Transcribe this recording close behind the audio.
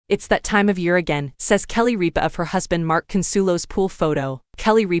It's that time of year again, says Kelly Ripa of her husband Mark Consuelos' pool photo.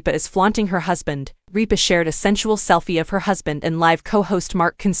 Kelly Ripa is flaunting her husband. Ripa shared a sensual selfie of her husband and live co-host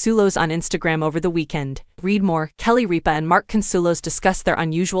Mark Consuelos on Instagram over the weekend. Read more. Kelly Ripa and Mark Consuelos discussed their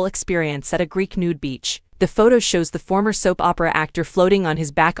unusual experience at a Greek nude beach. The photo shows the former soap opera actor floating on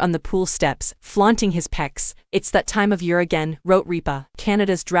his back on the pool steps, flaunting his pecs. It's that time of year again, wrote Ripa.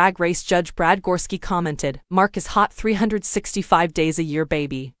 Canada's drag race judge Brad Gorski commented, "Mark is hot 365 days a year,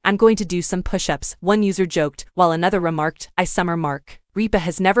 baby. I'm going to do some push-ups," one user joked, while another remarked, "I summer Mark." Ripa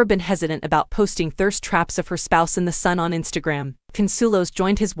has never been hesitant about posting thirst traps of her spouse in the sun on Instagram. Consuelos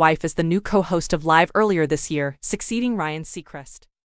joined his wife as the new co-host of Live earlier this year, succeeding Ryan Seacrest.